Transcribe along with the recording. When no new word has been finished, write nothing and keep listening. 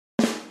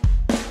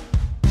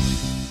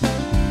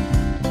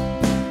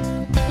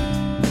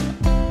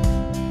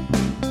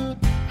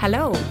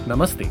Hello,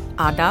 Namaste.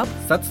 Adab.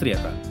 Sat Sri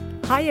Akal.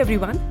 Hi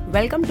everyone,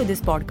 welcome to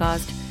this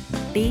podcast,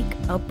 Take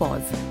a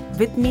Pause.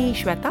 With me,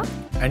 Shweta.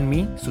 And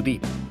me,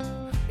 Sudeep.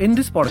 In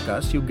this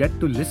podcast, you get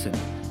to listen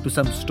to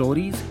some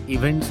stories,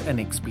 events, and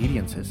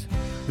experiences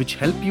which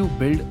help you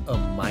build a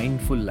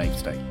mindful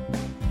lifestyle.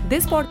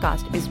 This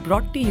podcast is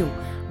brought to you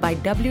by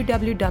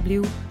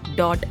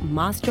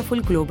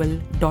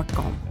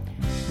www.masterfulglobal.com.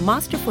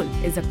 Masterful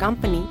is a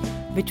company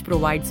which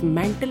provides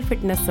mental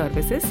fitness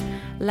services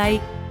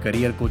like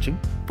Career coaching,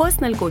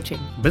 personal coaching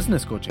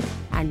business coaching.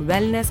 and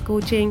wellness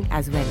coaching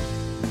as well.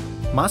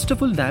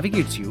 Masterful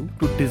navigates you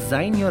to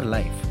design your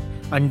life,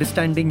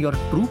 understanding your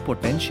true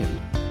potential,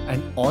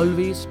 and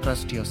always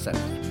trust yourself.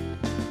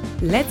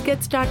 Let's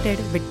get started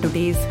with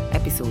today's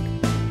episode.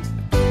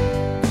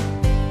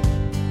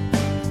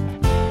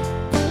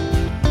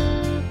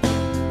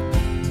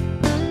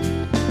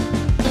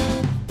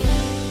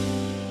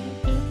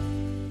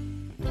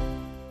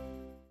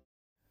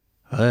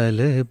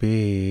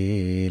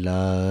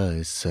 अलबेला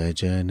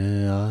सजन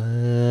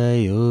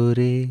आयो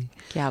रे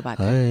क्या बात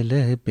है?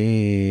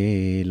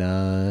 अलबेला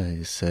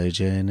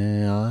सजन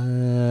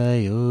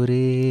आयो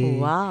रे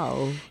Wow.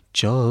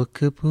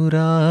 चौक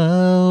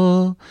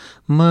पुराओ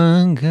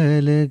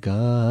मंगल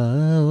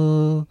गाओ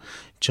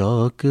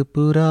चौक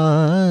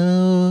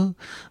पुराओ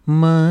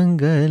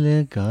मंगल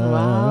गाओ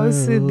Wow,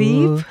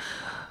 Sudeep.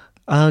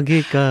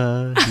 आगे का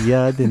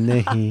याद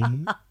नहीं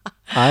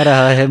आ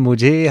रहा है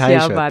मुझे हाय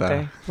क्या बात श्वेता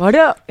है? What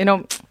a,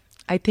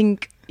 I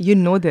think you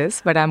know this,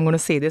 but I'm going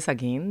to say this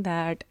again,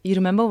 that you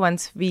remember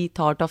once we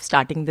thought of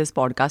starting this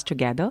podcast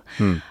together,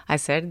 I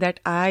said that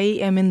I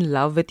am in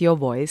love with your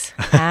voice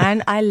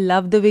and I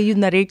love the way you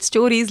narrate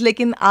stories.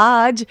 Lekin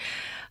aaj,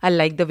 I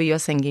like the way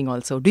you're singing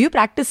also. Do you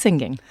practice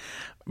singing?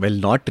 Well,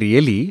 not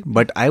really,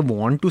 but I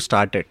want to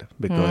start it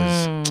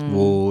because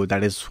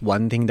that is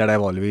one thing that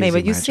I've always No,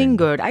 but you sing imagined.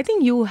 good. I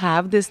think you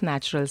have this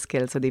natural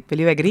skill, Sudeep. Will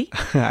you agree?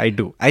 I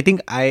do. I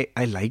think I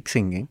like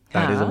singing.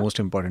 That is the हाँ. most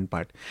important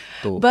part.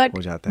 तो But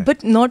हो जाता है.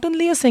 but not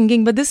only your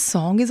singing, but this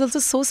song is also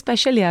so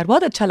special, यार.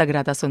 बहुत अच्छा लग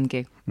रहा था सुन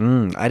के.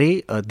 अरे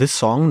this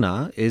song ना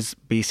is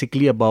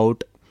basically about,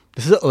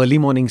 this is an early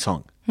morning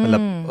song.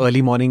 मतलब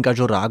early morning का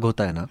जो राग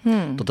होता है ना,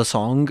 तो the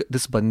song,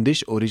 this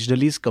bandish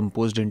originally is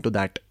composed into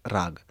that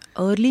rag.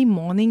 Early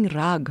morning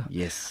rag.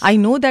 Yes. I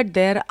know that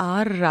there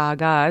are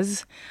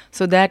ragas,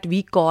 so that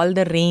we call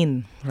the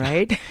rain,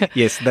 right?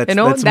 Yes, that's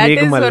that Megh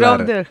is one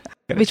Mallar. of the.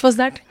 Which was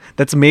that?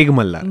 That's Megh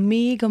Mallar.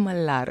 Megh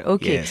Mallar.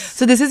 Okay. Yes.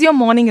 So this is your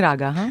morning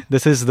raga, huh?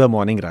 This is the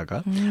morning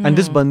raga, and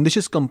this bandish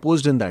is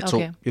composed in that.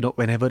 Okay. So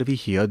whenever we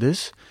hear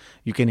this,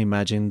 you can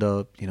imagine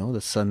the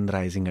the sun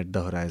rising at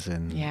the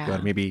horizon. Yeah. You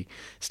are maybe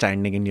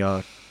standing in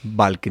your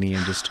balcony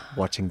and just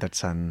watching that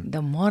sun.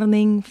 The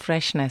morning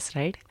freshness,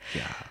 right?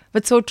 Yeah.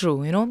 But so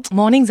true,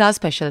 mornings are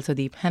special,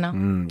 Sudeep, है ना?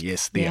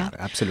 Yes, they Yeah. are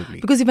absolutely.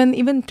 Because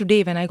even today,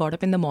 when I got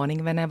up in the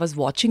morning, when I was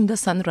watching the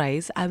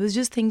sunrise, I was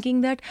just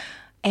thinking that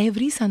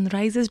every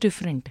sunrise is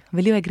different.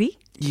 Will you agree?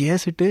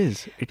 Yes, it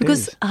is. It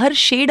Because is. Her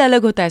shade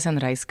अलग होता है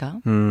sunrise का,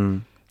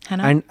 है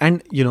ना?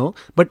 And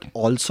but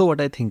also what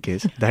I think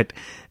is that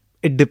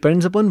it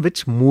depends upon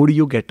which mood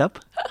you get up.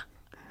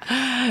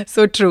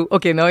 So true.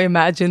 Okay, now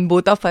imagine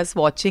both of us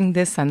watching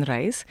this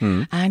sunrise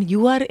and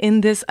you are in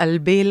this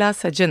Albela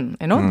Sajan,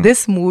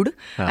 this mood,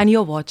 and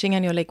you're watching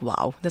and you're like,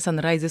 wow, the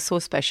sunrise is so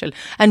special.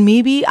 And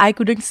maybe I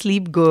couldn't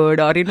sleep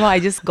good, or, I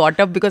just got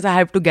up because I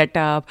have to get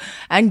up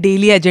and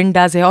daily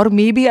agendas hai. Or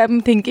maybe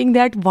I'm thinking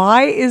that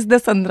why is the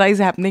sunrise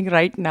happening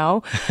right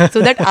now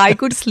so that I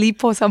could sleep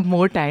for some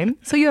more time.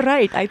 So you're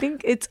right. I think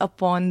it's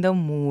upon the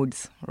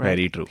moods. Right?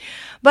 Very true.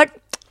 But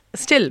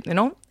still,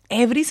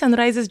 every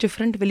sunrise is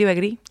different. Will you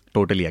agree?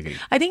 Totally agree.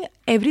 I think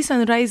every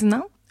sunrise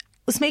ना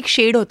उसमें एक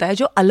shade होता है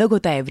जो अलग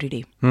होता है every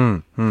day.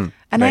 And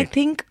I Right.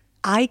 think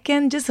I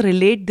can just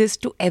relate this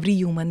to every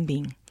human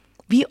being.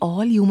 We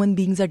all human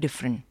beings are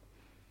different.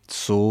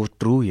 So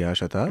true, yeah,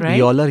 Shata. Right?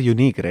 We all are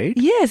unique, right?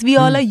 Yes, we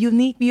all are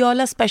unique. We all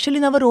are special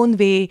in our own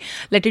way.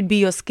 Let it be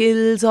your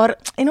skills or,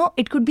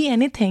 it could be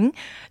anything.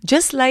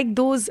 Just like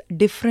those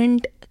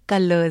different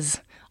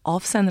colors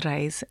of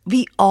sunrise,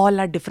 we all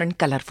are different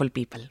colorful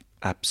people.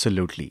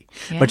 Absolutely.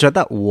 Yeah. But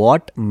Shweta,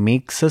 what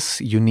makes us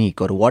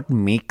unique or what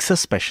makes us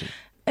special?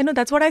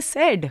 That's what I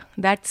said.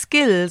 That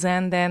skills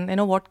and then,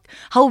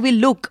 how we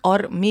look,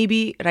 or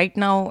maybe right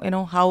now,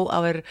 how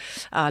our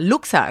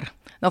looks are.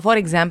 Now, for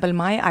example,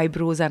 my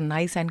eyebrows are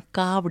nice and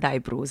carved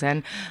eyebrows,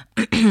 and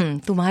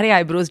तुम्हारे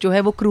eyebrows जो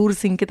है वो क्रूर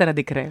सिंह की तरह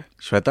दिख रहे हैं.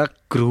 Shweta,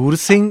 Kroor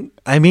Singh,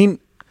 I mean,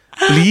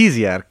 please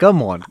यार,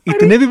 come on.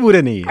 इतने भी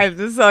बुरे नहीं है. I'm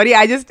so sorry,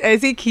 I just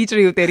ऐसे ही खींच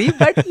रही हूँ तेरी.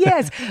 But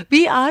yes,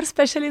 we are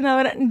special in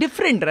our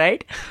different,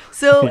 right?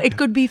 So it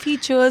could be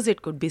features,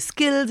 it could be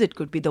skills, it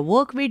could be the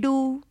work we do.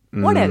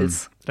 What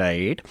else?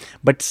 Right.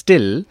 But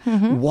still,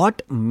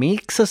 what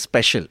makes us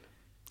special?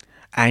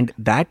 And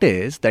that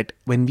is that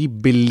when we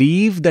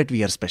believe that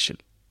we are special.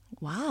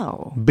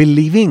 Wow.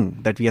 Believing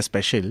that we are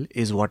special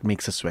is what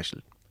makes us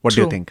special. What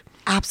do you True. think?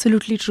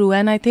 Absolutely true.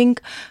 And I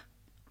think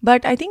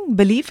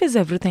belief is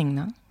everything,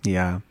 na?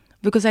 Yeah.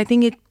 because I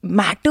think it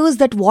matters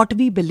that what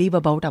we believe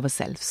about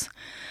ourselves.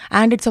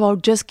 And it's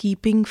about just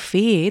keeping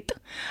faith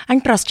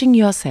and trusting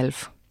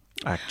yourself.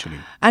 Actually.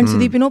 And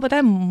Sudeep, पता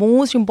है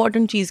most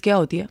important चीज़ क्या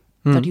होती है?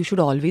 That you should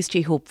always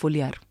stay hopeful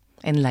यार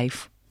in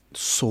life.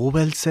 So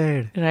well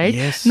said. Right?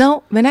 Yes.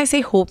 Now, when I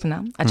say hope ना,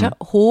 अच्छा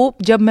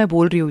hope जब मैं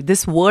बोल रही हूँ,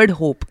 this word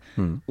hope,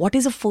 what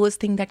is the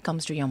first thing that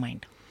comes to your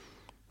mind?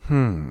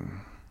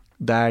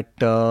 That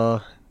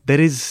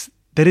there is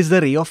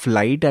the ray of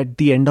light at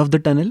the end of the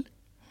tunnel.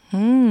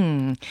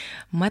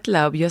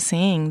 Matlab, you're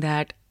saying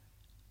that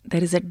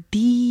there is a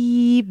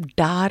deep,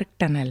 dark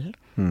tunnel,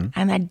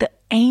 and at the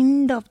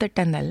end of the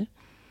tunnel,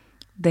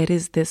 there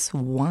is this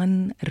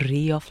one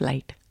ray of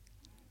light.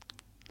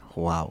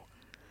 Wow.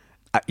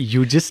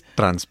 You just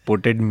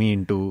transported me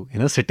into,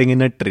 sitting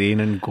in a train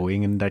and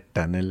going in that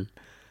tunnel.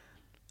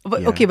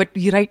 But, okay, but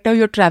right now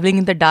you're traveling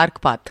in the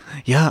dark path.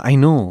 Yeah, I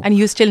know. And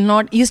you still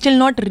not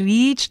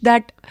reached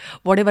that,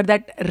 whatever,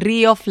 that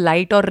ray of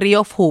light or ray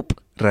of hope.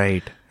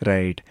 Right.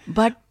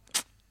 But,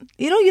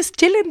 you're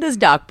still in this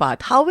dark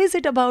path. How is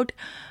it about...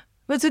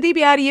 But Sudeep,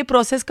 yaar, ये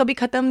process कभी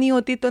खत्म नहीं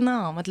होती तो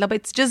ना, मतलब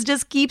it's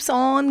just keeps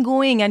on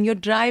going and you're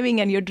driving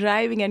and you're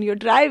driving and you're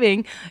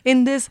driving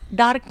in this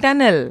dark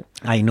tunnel.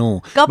 I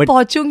know. कब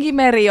पहुंचूंगी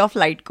मैं ray of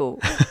light को?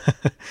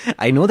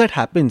 I know that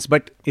happens,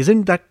 but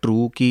isn't that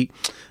true कि,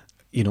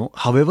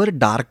 however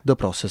dark the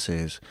process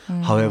is,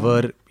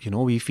 however,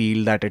 we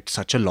feel that it's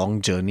such a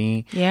long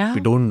journey, Yeah.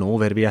 we don't know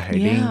where we are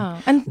heading. Yeah.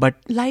 And but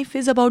life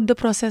is about the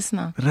process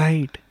na.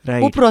 Right.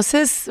 वो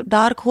process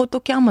dark हो तो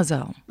क्या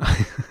मजा?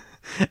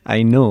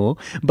 I know,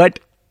 but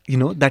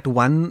that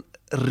one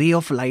ray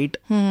of light,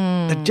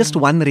 that just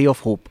one ray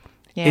of hope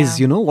is,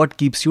 what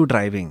keeps you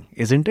driving,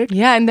 isn't it?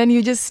 Yeah, and then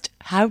you just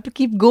have to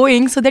keep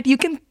going so that you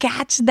can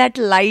catch that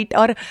light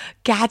or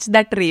catch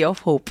that ray of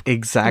hope.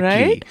 Exactly.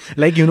 Right?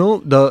 Like,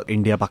 the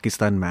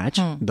India-Pakistan match,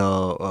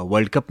 the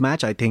World Cup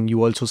match, I think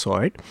you also saw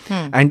it.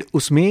 And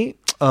usme,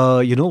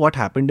 what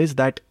happened is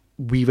that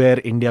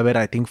India were,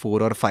 I think,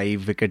 4 or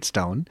 5 wickets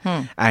down.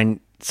 And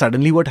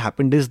suddenly what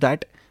happened is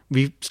that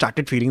we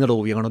started feeling that,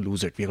 we're going to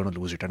lose it.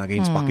 And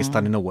against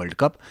Pakistan in a World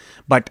Cup.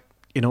 But,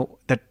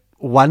 that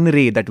one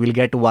ray that will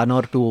get 1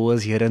 or 2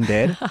 overs here and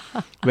there,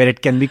 where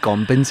it can be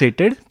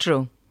compensated.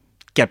 True.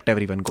 Kept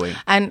everyone going.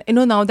 And,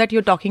 now that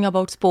you're talking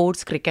about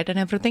sports, cricket and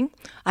everything,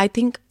 I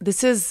think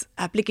this is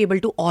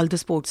applicable to all the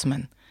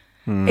sportsmen.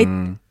 It,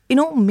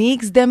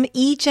 makes them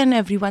each and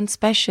everyone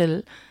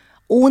special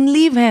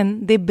only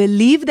when they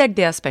believe that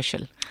they are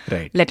special.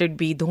 Right. Let it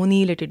be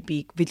Dhoni, let it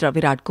be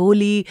Virat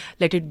Kohli,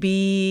 let it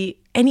be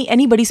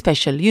anybody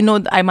special.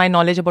 My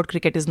knowledge about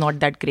cricket is not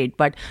that great,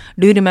 but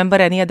do you remember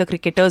any other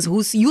cricketers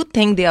who you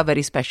think they are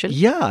very special?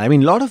 Yeah, I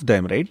mean, a lot of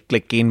them, right?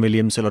 Like Kane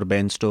Williamson or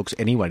Ben Stokes,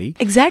 anybody.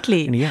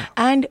 Exactly. Yeah.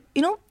 And,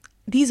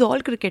 these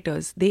all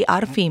cricketers, they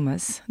are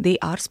famous, they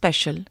are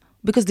special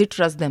because they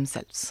trust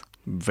themselves.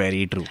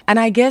 Very true. And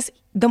I guess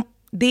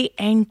they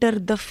enter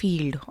the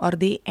field or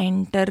they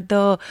enter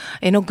the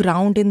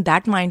ground in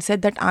that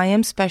mindset that I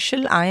am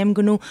special, I am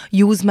going to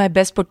use my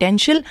best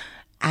potential,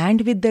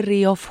 and with the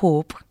ray of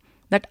hope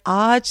that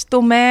आज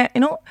तो मैं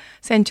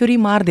century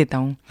मार देता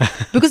हूँ.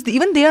 Because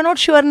even they are not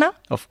sure na.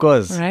 Of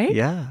course. Right?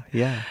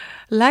 Yeah.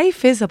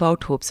 Life is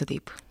about hope,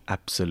 Sudeep.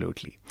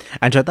 Absolutely.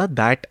 And Shweta,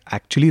 that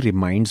actually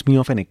reminds me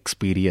of an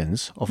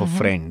experience of a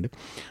friend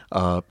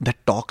that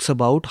talks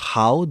about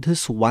how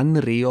this one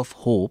ray of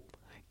hope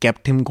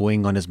kept him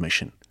going on his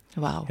mission.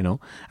 Wow.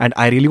 And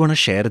I really want to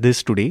share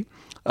this today.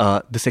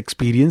 This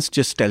experience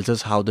just tells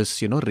us how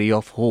this, ray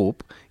of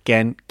hope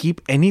can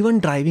keep anyone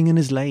driving in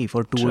his life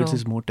or towards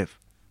his motive.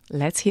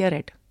 Let's hear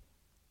it.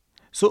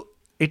 So,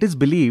 it is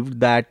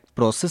believed that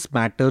process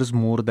matters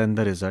more than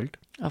the result.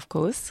 Of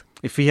course.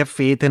 If we have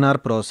faith in our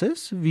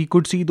process, we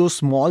could see those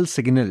small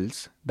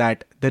signals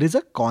that there is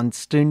a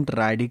constant,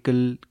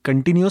 radical,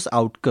 continuous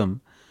outcome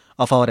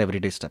of our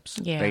everyday steps.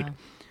 Yeah. Right?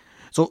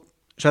 So,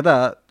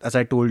 Shweta, as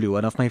I told you,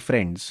 one of my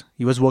friends,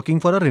 he was working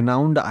for a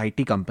renowned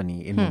IT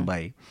company in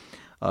Mumbai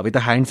with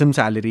a handsome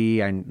salary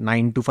and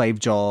 9-to-5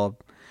 job.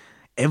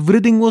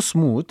 Everything was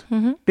smooth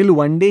till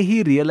one day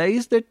he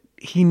realized that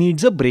he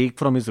needs a break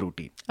from his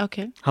routine.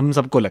 Okay. हम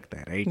सबको लगता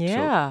है, right?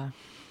 Yeah. So,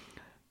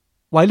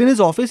 while in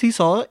his office, he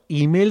saw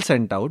email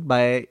sent out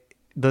by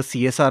the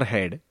CSR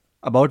head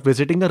about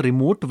visiting a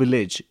remote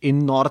village in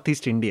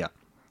Northeast India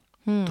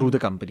through the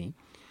company.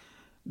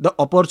 The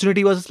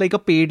opportunity was like a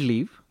paid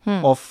leave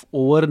of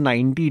over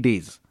 90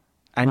 days.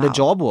 And the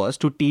job was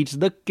to teach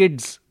the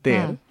kids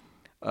there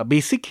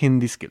basic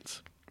Hindi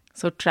skills.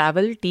 So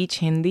travel, teach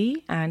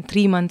Hindi and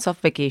 3 months of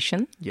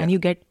vacation and you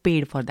get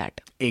paid for that.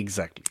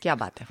 Exactly. क्या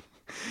बात है?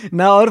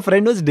 Now our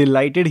friend was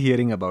delighted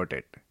hearing about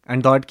it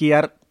and thought कि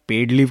यार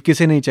paid leave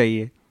किसे नहीं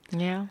चाहिए.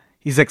 Yeah.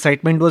 His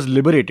excitement was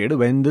liberated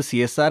when the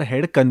CSR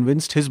head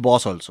convinced his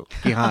boss also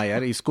कि हाँ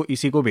यार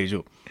इसी को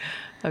भेजो.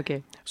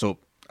 Okay. So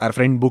our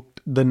friend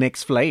booked the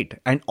next flight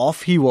and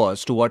off he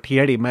was to what he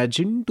had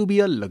imagined to be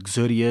a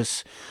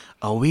luxurious,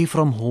 away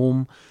from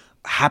home,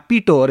 happy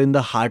tour in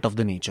the heart of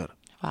the nature.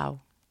 Wow.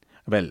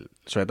 Well,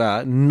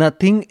 Shweta,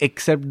 nothing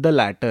except the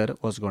latter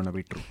was going to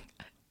be true.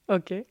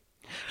 Okay.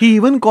 He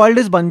even called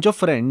his bunch of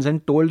friends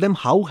and told them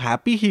how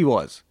happy he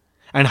was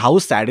and how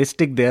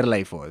sadistic their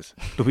life was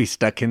to be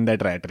stuck in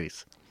that rat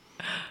race.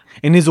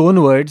 In his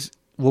own words,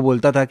 वो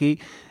बोलता था कि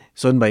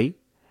सुन भाई,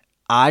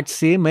 आज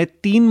से मैं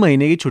 3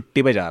 महीने की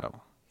छुट्टी पे जा रहा हूँ.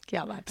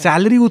 क्या बात है.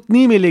 सैलरी उतनी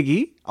ही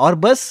मिलेगी और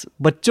बस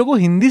बच्चों को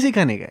हिंदी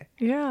सिखाने का है.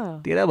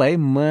 Yeah. तेरा भाई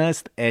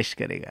मस्त ऐश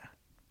करेगा.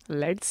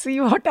 Let's see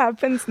what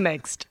happens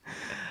next.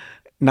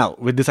 Now,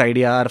 with this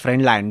idea, our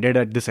friend landed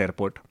at this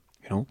airport.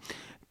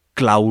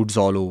 Clouds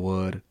all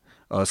over,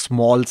 a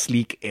small,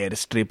 sleek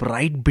airstrip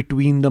right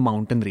between the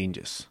mountain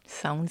ranges.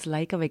 Sounds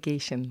like a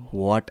vacation.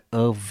 What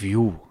a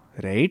view,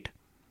 right?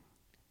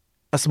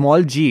 A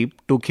small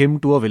jeep took him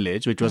to a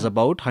village which was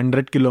about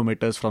 100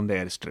 kilometers from the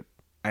airstrip.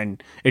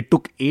 And it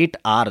took 8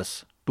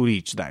 hours to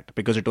reach that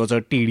because it was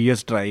a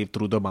tedious drive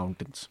through the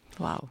mountains.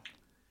 Wow.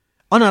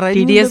 On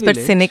arriving Tedious in the but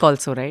village, scenic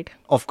also, right?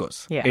 Of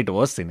course, Yeah. it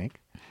was scenic.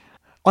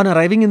 On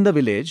arriving in the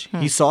village,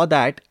 he saw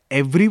that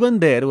everyone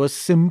there was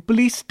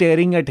simply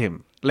staring at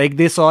him. Like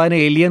they saw an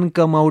alien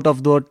come out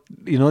of the,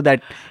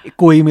 that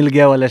Koi Mil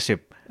Gaya wala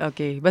ship.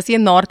 Okay. बस ये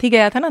north ही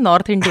गया था ना,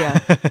 north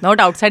India,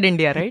 not outside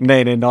India, right?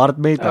 नहीं, north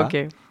में ही था.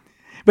 Okay.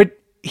 But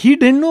he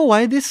didn't know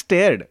why they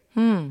stared.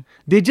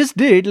 They just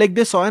did like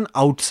they saw an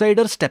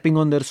outsider stepping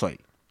on their soil.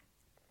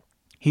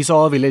 He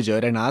saw a villager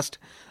and asked,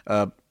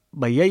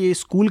 भैया ये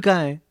school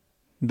कहाँ है?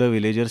 The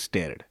villager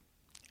stared.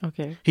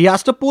 Okay. He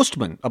asked a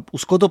postman. अब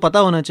उसको तो पता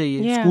होना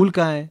चाहिए. Yeah. स्कूल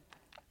कहाँ है?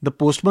 The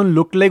postman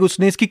looked like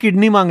उसने इसकी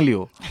किडनी मांग ली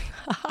हो.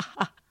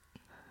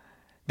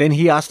 Then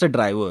he asked a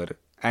driver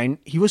and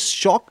he was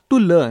shocked to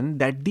learn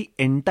that the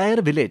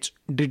entire village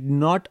did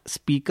not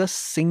speak a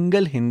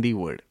single Hindi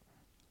word.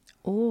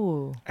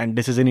 Oh. And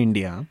this is in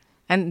India.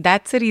 And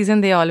that's the reason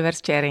they all were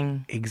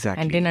staring.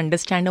 Exactly. And didn't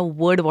understand a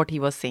word what he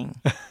was saying.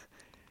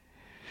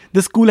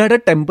 The school had a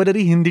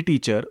temporary Hindi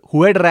teacher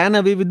who had ran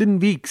away within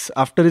weeks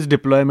after his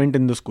deployment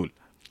in the school.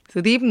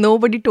 Sudeep,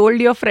 nobody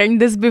told your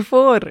friend this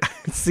before.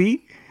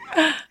 See?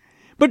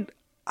 But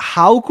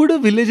how could a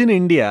village in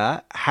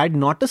India had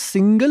not a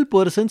single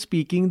person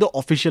speaking the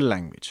official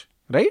language?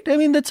 Right? I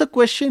mean, that's a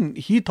question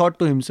he thought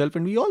to himself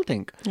and we all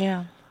think.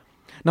 Yeah.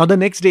 Now, the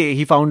next day,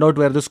 he found out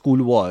where the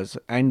school was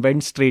and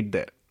went straight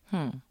there.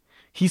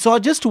 He saw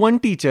just one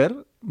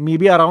teacher,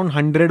 maybe around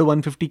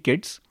 100-150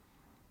 kids.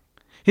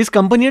 His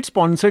company had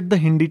sponsored the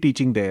Hindi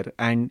teaching there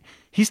and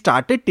he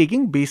started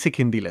taking basic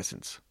Hindi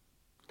lessons.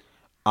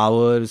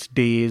 Hours,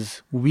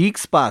 days,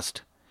 weeks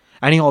passed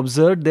and he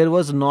observed there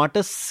was not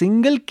a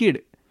single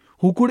kid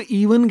who could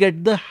even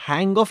get the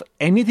hang of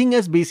anything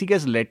as basic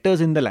as letters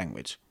in the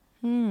language.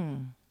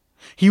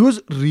 He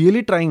was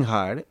really trying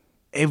hard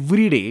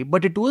every day,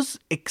 but it was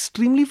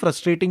extremely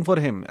frustrating for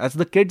him as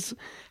the kids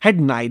had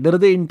neither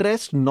the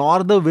interest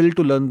nor the will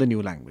to learn the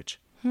new language.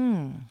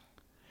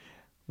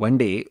 One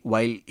day,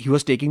 while he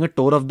was taking a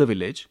tour of the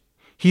village,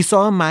 he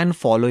saw a man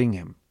following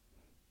him.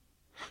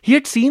 He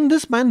had seen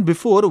this man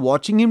before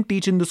watching him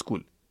teach in the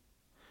school.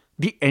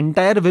 The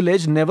entire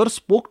village never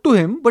spoke to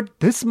him, but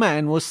this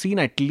man was seen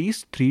at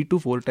least 3 to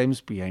 4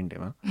 times behind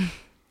him.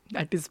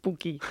 That is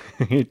spooky.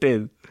 It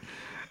is.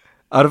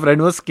 Our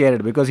friend was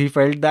scared because he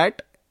felt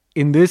that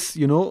in this,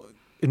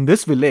 in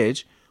this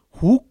village,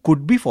 who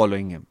could be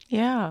following him?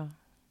 Yeah.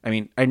 I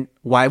mean, and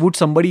why would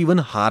somebody even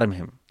harm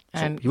him? So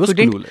And he was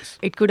couldn't- clueless.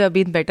 It could have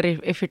been better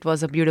if it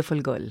was a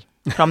beautiful girl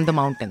from the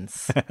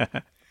mountains.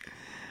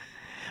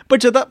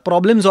 But चता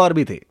problems और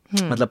भी थे.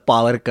 मतलब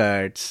power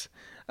cuts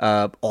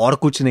और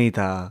कुछ नहीं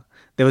था.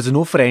 There was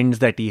no friends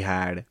that he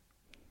had.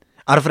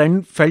 Our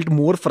friend felt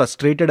more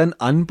frustrated and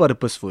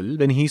unpurposeful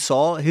when he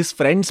saw his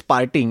friends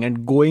partying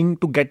and going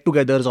to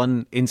get-togethers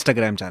on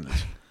Instagram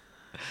channels.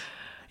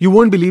 You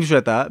won't believe,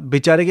 Shweta,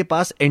 बेचारे के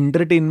पास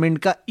entertainment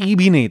का ई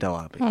भी नहीं था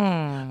वहां पे.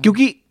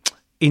 क्योंकि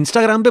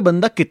Instagram पे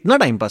बंदा कितना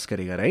टाइम पास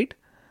करेगा, right?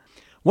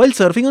 While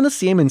surfing on the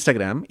same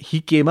Instagram, he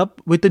came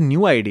up with a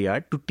new idea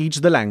to teach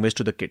the language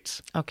to the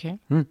kids. Okay.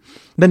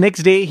 The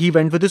next day, he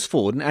went with his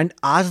phone and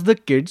asked the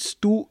kids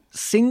to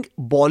sing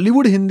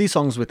Bollywood Hindi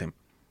songs with him.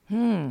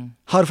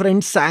 Her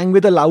friend sang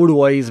with a loud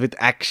voice, with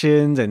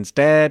actions and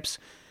steps.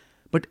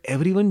 But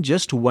everyone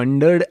just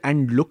wondered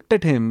and looked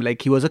at him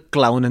like he was a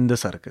clown in the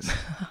circus.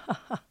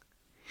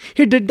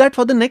 He did that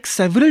for the next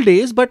several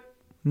days, but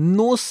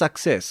no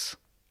success.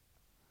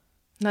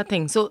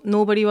 Nothing. So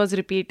nobody was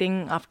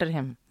repeating after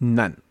him.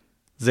 None.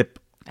 Zip.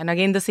 And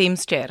again the same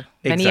stare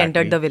when he Exactly.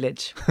 entered the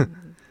village.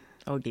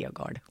 Oh dear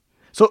God.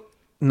 So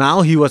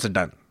now he was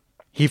done.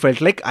 He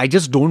felt like, I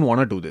just don't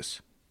want to do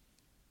this.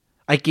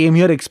 I came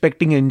here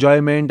expecting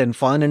enjoyment and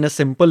fun and a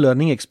simple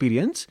learning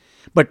experience,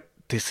 but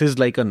this is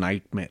like a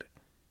nightmare.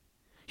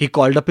 He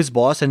called up his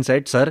boss and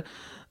said, Sir,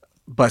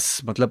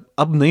 bas, matlab,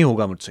 ab nahi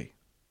hoga mujhse.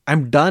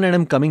 I'm done and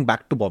I'm coming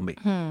back to Bombay.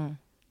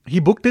 He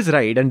booked his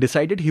ride and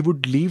decided he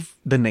would leave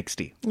the next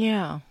day.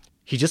 Yeah.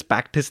 He just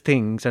packed his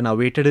things and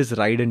awaited his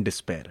ride in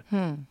despair.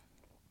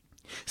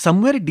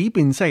 Somewhere deep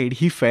inside,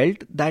 he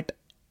felt that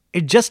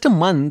it's just a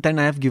month and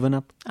I have given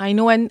up. I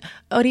know. And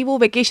अरे वो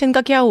vacation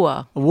का क्या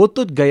हुआ? वो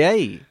तो गया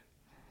ही.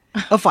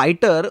 A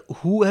fighter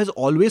who has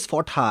always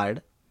fought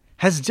hard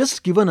has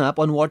just given up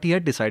on what he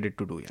had decided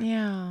to do.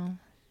 Yeah.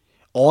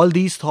 All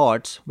these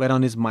thoughts were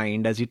on his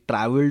mind as he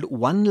traveled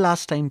one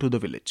last time to the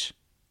village.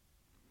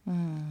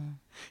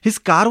 His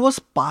car was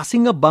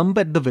passing a bump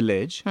at the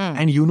village,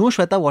 and you know,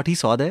 Shweta, what he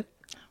saw there?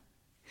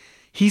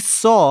 He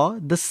saw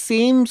the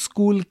same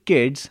school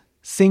kids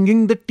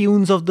singing the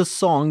tunes of the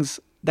songs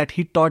that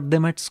he taught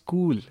them at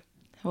school.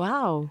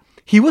 Wow.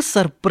 He was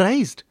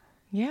surprised.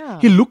 Yeah.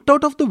 He looked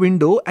out of the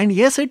window, and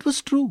yes, it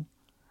was true.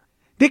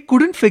 They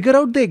couldn't figure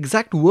out the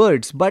exact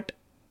words, but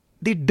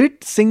they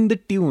did sing the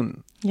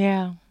tune.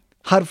 Yeah.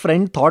 Her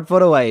friend thought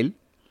for a while.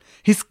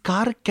 His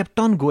car kept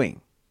on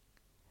going.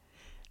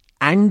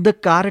 And the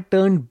car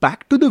turned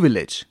back to the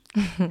village.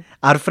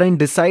 Our friend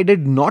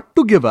decided not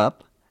to give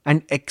up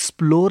and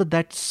explore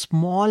that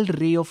small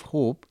ray of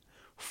hope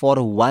for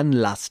one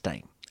last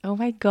time. Oh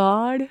my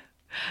God.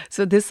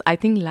 So this, I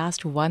think,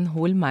 last one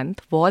whole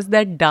month was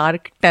that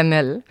dark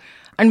tunnel.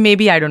 And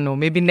maybe, I don't know,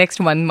 maybe next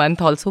 1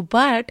 month also.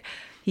 But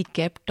he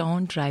kept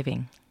on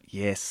driving.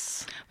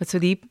 Yes. But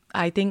Sudeep,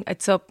 I think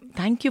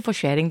thank you for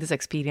sharing this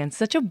experience.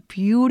 Such a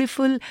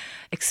beautiful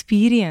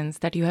experience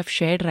that you have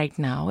shared right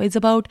now. It's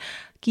about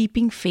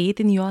keeping faith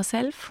in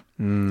yourself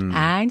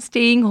and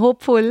staying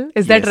hopeful.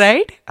 Is that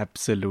right?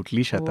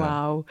 Absolutely, Shata.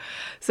 Wow.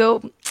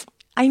 So,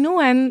 I know,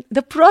 and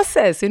the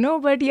process,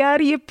 but yaar,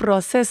 ye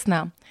process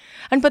na.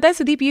 And पता है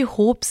सुदीप, ये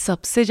hope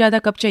सबसे ज़्यादा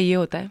कब चाहिए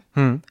होता है?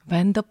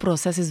 When the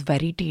process is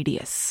very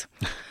tedious.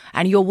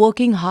 And you're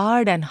working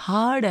hard and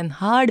hard and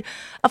hard.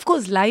 Of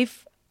course,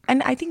 life,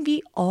 and I think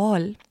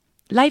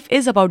life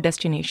is about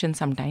destination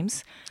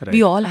sometimes. Right.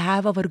 We all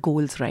have our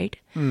goals, right?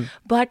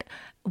 But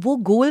वो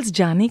goals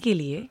जाने के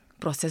लिए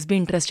process भी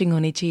interesting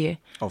होनी चाहिए.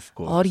 Of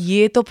course. और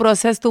ये तो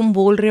process तुम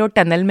बोल रहे हो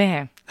tunnel में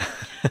है.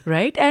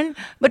 Right?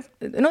 But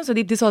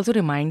Sudeep, this also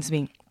reminds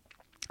me.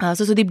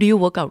 So Sudeep, do you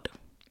work out?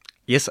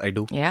 Yes, I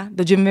do. Yeah?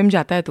 तो gym में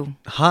जाता है तू?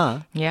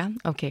 हाँ. Yeah?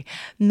 Okay.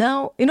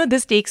 Now,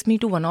 this takes me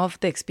to one of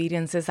the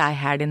experiences I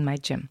had in my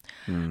gym.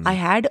 I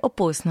had a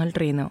personal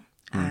trainer.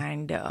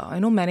 And,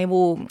 मैंने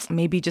वो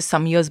maybe just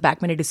some years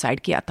back मैंने decide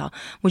किया था.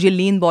 मुझे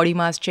lean body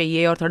mass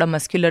चाहिए और थोड़ा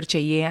muscular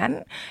चाहिए.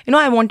 And,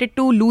 I wanted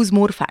to lose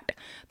more fat.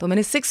 तो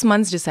मैंने 6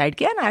 months decide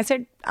किया. And I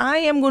said, I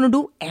am going to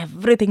do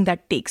everything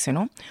that takes,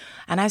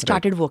 And I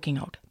started working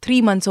out.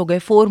 3 months हो गए,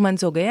 4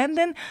 months हो गए. And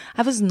then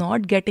I was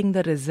not getting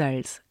the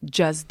results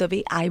just the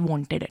way I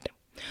wanted it.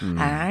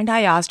 And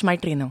I asked my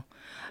trainer,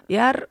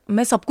 यार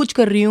मैं सब कुछ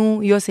कर रही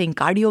हूँ, you are saying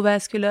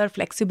cardiovascular,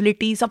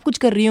 flexibility, सब कुछ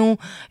कर रही हूँ,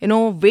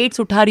 वेट्स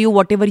उठा रही हूँ,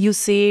 वॉट एवर यू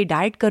से,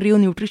 डाइट कर रही हूँ,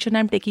 nutrition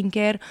I am taking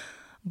care,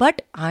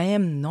 but I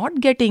am not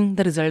getting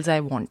the results I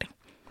want.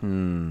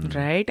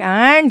 Right?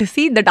 And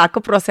see the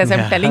darker process.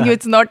 I'm telling you,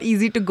 it's not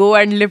easy to go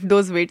and lift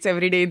those weights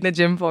every day in the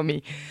gym for me.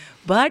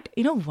 But,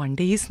 one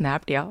day he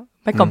snapped, yeah.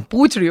 मैं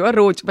पूछ रही हूँ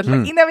रोज,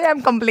 मतलब in a way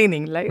I'm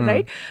complaining, like,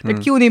 right?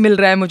 That क्यों नहीं मिल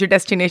रहा है मुझे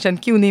destination,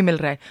 क्यों नहीं मिल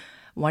रहा है.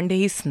 One day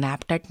he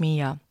snapped at me,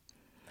 yeah.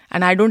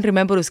 And I don't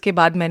remember उसके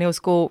बाद मैंने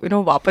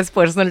उसको वापस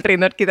पर्सनल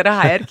ट्रेनर की तरह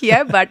हायर किया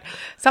है. But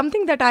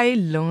something that I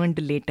learned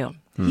letter,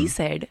 he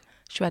said,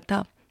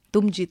 Shweta,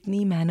 तुम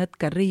जितनी मेहनत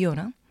कर रही हो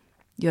ना,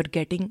 you are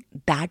getting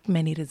that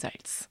many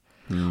results.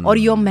 और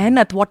योर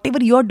मेहनत, what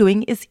ever you are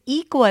doing, is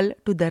equal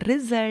to the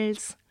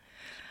results.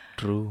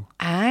 True.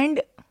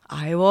 And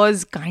I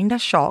was kind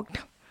of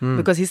shocked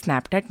because he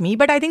snapped at me.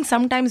 But I think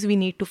sometimes we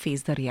need to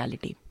face the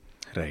reality.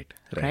 Right.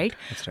 Right?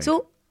 That's right.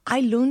 So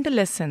I learned a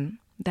lesson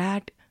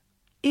that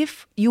if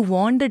you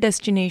want the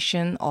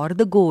destination or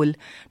the goal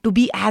to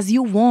be as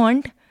you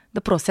want,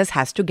 the process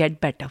has to get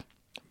better.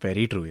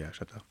 Very true, yeah,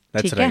 Shata.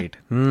 That's ठीक है? right.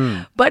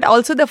 But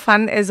also the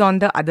fun is on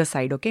the other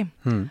side, okay?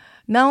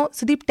 Now,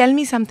 Sudeep, tell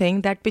me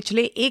something that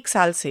पिछले 1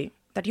 साल से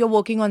that you're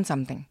working on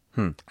something.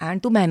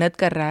 And तू मेहनत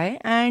कर रहा है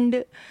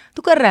and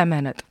तू कर रहा है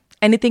मेहनत.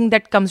 Anything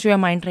that comes to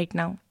your mind right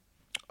now?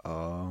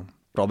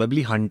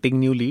 Probably hunting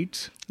new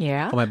leads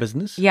Yeah. for my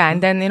business. Yeah,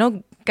 and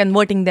then,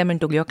 converting them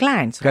into your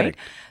clients, right? Correct.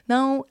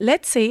 Now,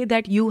 let's say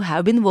that you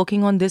have been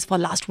working on this for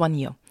last 1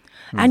 year.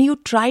 And you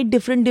tried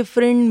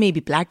different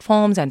maybe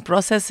platforms and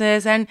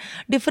processes and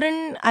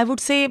different, I would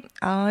say,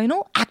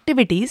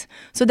 activities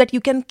so that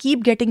you can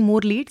keep getting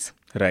more leads,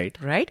 Right.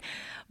 right?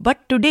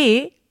 But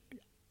today,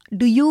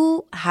 do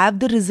you have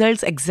the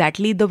results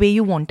exactly the way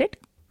you wanted?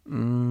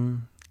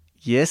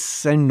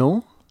 Yes and no,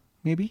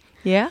 maybe.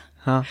 Yeah?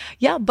 Huh.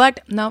 Yeah,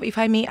 but now if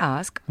I may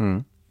ask,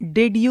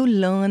 did you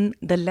learn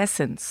the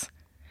lessons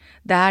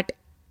that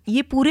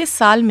ये पूरे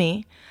साल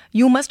में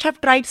you must have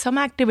tried some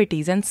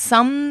activities and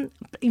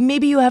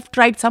maybe you have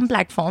tried some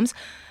platforms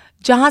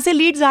जहाँ से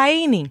leads आए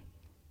ही नहीं.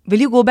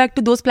 Will you go back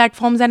to those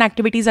platforms and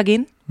activities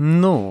again?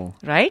 No.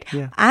 Right?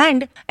 Yeah.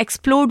 And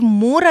explored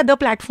more other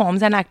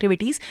platforms and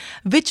activities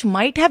which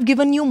might have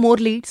given you more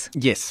leads.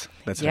 Yes,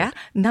 that's Yeah. right.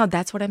 Now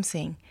that's what I'm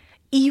saying.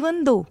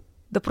 Even though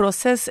the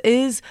process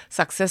is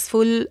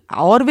successful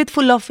or with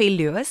full of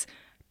failures,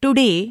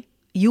 today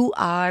you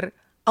are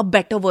a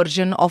better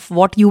version of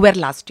what you were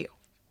last year.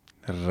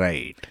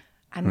 Right.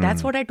 And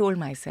that's what I told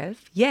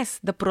myself. Yes,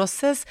 the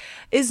process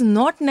is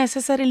not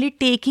necessarily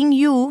taking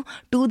you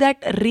to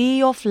that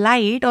ray of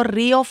light or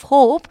ray of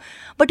hope,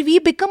 but we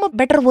become a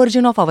better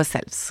version of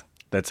ourselves.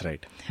 That's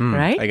right.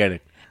 Right? I get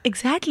it.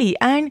 Exactly.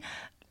 And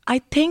I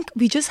think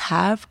we just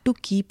have to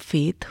keep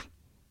faith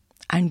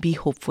and be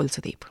hopeful,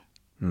 Sudeep.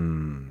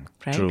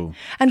 Right? True.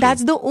 And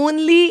that's the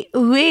only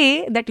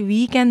way that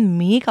we can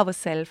make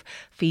ourselves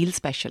feel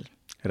special.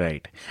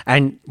 Right.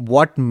 And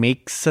what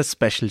makes us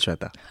special,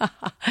 Shweta?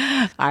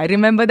 I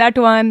remember that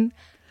one.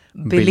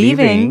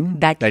 Believing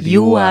that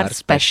you are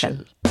special.